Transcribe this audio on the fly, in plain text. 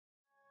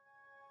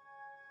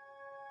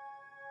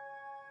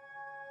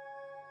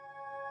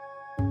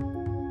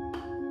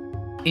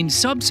In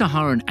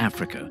sub-Saharan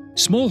Africa,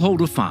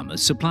 smallholder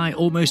farmers supply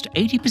almost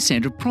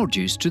 80% of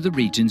produce to the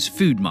region's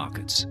food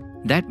markets.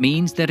 That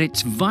means that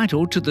it's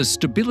vital to the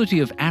stability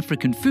of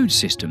African food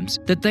systems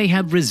that they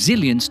have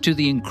resilience to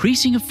the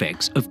increasing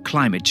effects of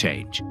climate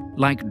change,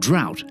 like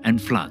drought and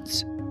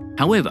floods.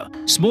 However,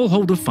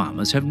 smallholder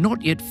farmers have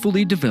not yet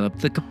fully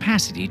developed the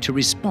capacity to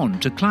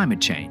respond to climate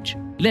change.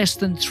 Less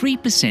than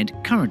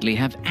 3% currently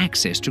have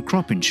access to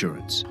crop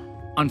insurance.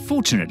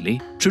 Unfortunately,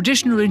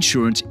 traditional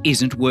insurance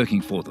isn't working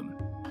for them.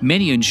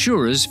 Many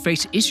insurers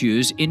face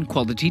issues in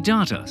quality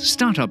data,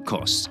 startup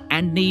costs,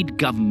 and need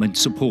government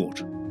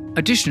support.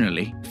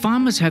 Additionally,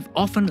 farmers have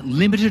often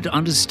limited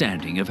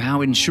understanding of how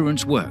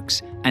insurance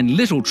works and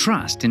little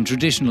trust in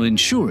traditional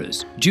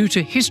insurers due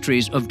to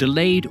histories of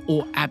delayed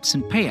or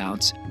absent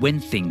payouts when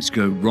things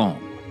go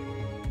wrong.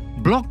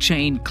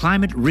 Blockchain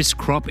climate risk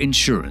crop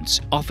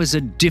insurance offers a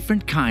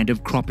different kind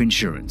of crop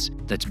insurance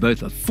that's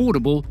both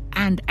affordable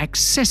and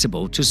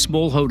accessible to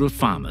smallholder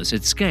farmers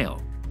at scale.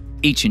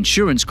 Each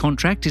insurance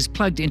contract is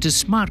plugged into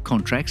smart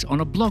contracts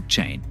on a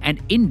blockchain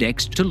and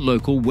indexed to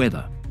local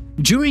weather.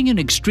 During an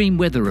extreme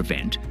weather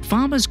event,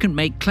 farmers can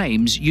make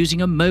claims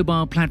using a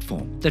mobile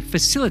platform that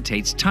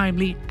facilitates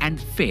timely and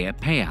fair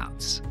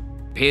payouts.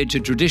 Compared to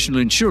traditional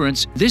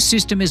insurance, this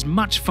system is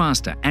much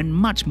faster and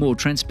much more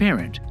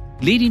transparent,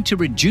 leading to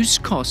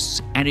reduced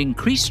costs and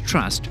increased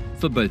trust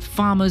for both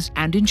farmers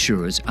and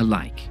insurers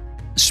alike.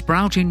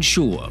 Sprout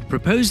Insure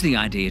proposed the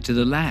idea to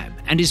the lab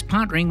and is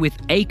partnering with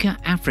Acre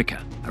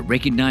Africa, a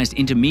recognized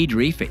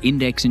intermediary for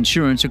index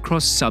insurance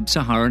across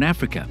sub-Saharan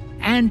Africa,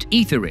 and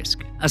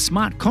EtherRisk, a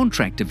smart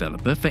contract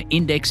developer for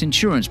index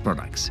insurance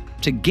products,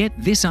 to get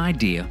this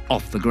idea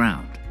off the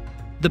ground.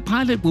 The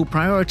pilot will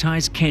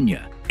prioritize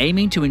Kenya,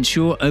 aiming to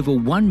ensure over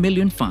 1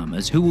 million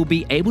farmers who will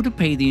be able to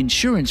pay the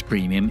insurance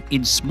premium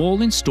in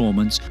small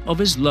installments of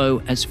as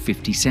low as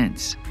 50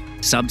 cents.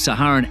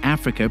 Sub-Saharan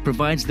Africa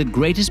provides the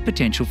greatest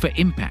potential for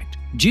impact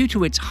due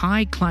to its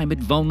high climate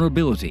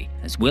vulnerability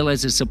as well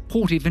as a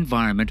supportive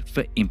environment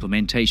for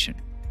implementation.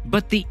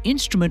 But the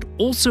instrument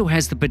also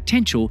has the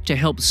potential to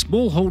help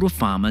smallholder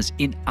farmers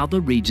in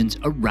other regions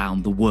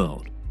around the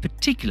world,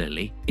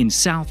 particularly in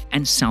South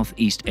and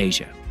Southeast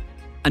Asia.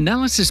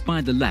 Analysis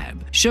by the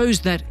lab shows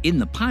that in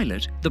the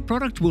pilot, the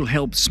product will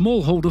help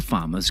smallholder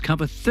farmers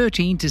cover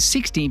 13 to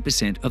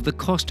 16% of the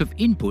cost of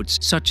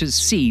inputs such as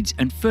seeds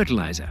and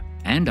fertilizer,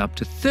 and up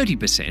to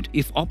 30%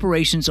 if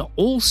operations are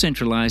all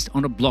centralized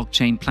on a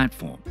blockchain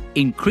platform,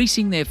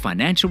 increasing their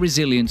financial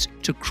resilience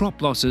to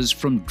crop losses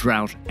from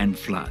drought and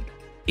flood.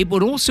 It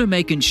would also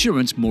make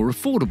insurance more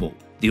affordable.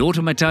 The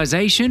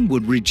automatization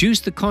would reduce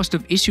the cost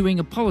of issuing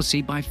a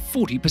policy by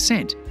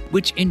 40%,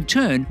 which in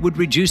turn would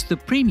reduce the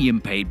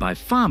premium paid by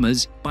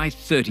farmers by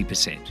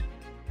 30%.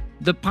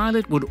 The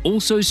pilot would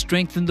also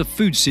strengthen the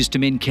food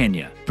system in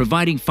Kenya,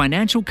 providing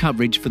financial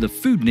coverage for the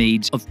food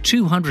needs of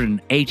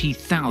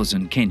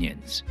 280,000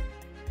 Kenyans.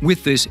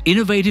 With this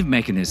innovative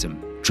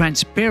mechanism,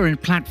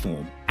 transparent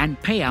platform, and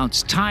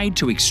payouts tied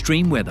to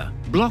extreme weather,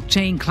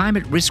 blockchain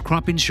climate risk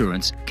crop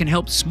insurance can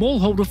help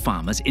smallholder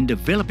farmers in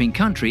developing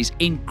countries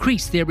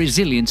increase their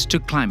resilience to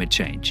climate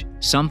change,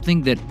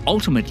 something that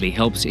ultimately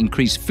helps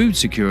increase food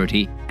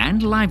security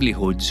and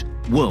livelihoods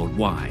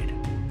worldwide.